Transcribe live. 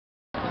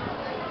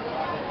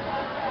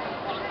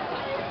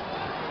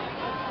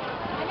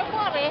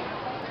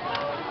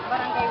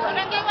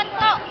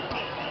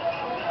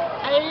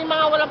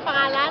walang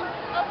pangalan?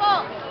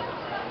 Opo.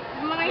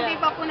 Yung mga hindi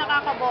pa po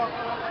nakakaboto.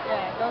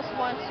 Yeah, those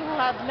ones who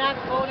have not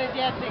voted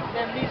yet,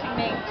 they're missing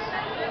names.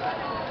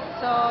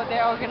 So,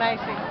 they're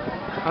organizing.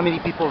 How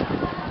many people?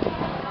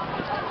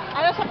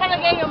 Ano sa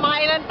palagay nyo, mga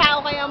ilang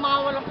tao kaya mga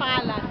walang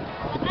pangalan?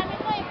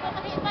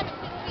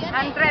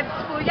 Hundreds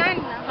po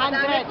yan.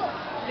 Hundreds.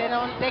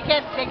 They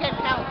can't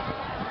count.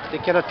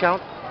 They cannot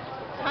count?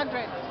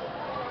 Hundreds.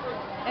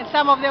 And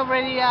some of them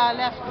already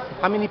left.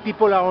 How many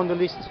people are on the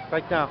list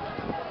right now?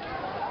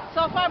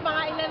 So far,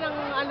 mga ilan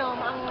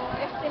ang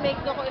estimate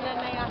ko kung ilan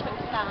na yung nasa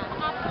listahan.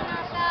 Ako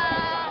nasa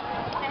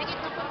mahigit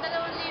na po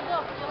 2,000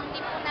 yung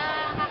hindi po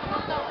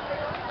nakakaboto.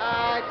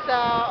 It's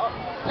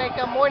like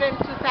more than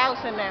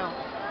 2,000 now.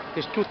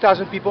 There's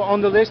 2,000 people on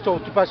the list or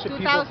 2,000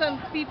 people?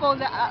 2,000 people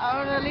that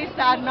are on the list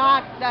that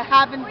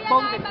haven't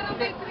voted.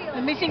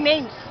 The missing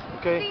names.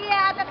 Okay.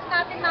 That's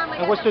natin mamaya.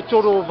 And what's the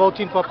total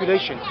voting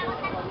population?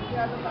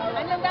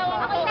 Ano daw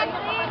ako?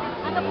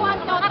 Ano po ang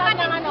total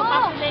ng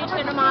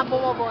population ng mga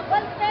bumoboto?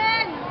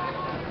 110!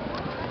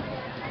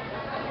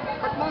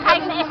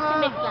 Kahit na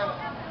estimate lang.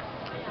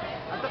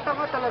 Ang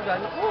tatanga talaga.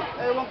 Naku,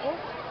 ewan ko.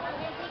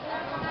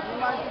 Hindi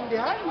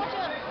maintindihan.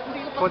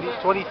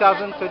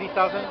 20,000,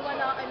 30,000?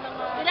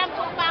 Ilan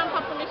po ba ang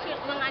population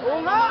ng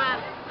Oo nga.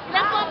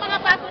 Ilan po ang mga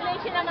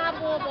population ng mga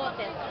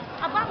bumoboto?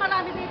 Aba,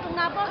 marami dito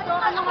nga po. So,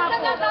 ano nga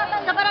po?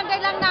 Sa barangay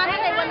lang namin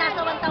ay nasa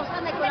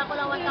 1,000. Ay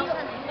kulang-kulang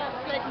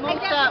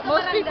 1,000.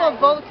 Most people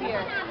vote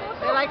here.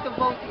 They like to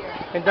vote here.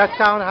 And that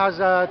town has,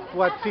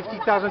 what,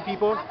 50,000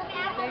 people?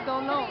 They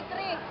don't know.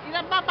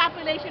 Ilan ba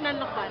population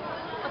ng Lucban?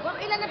 Aba,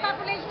 ilan ang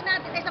population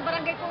natin? Ay, sa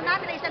barangay po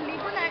natin ay 1,000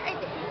 na. Ay,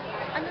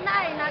 ano na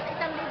eh, nasa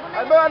 1,000 na.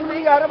 Ay ba, ano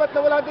nangyari? Ba't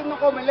nawala din ng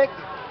Comelec?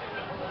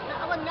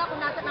 Naawan nga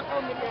kung nasa ng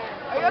Comelec.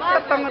 Ay, ang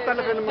tatanga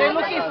talaga ng They're mga...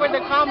 looking for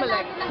the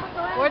Comelec.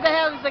 Where the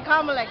hell is the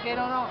Comelec? They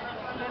don't know.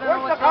 They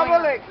don't know Where's the what's going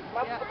on. Comelec?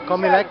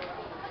 Comelec?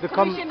 The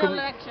Commission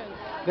elections.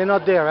 They're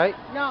not there, right?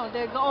 No,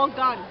 they're all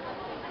gone.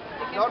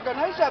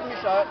 Na-organize siya,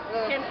 misa.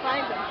 Can't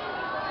find them.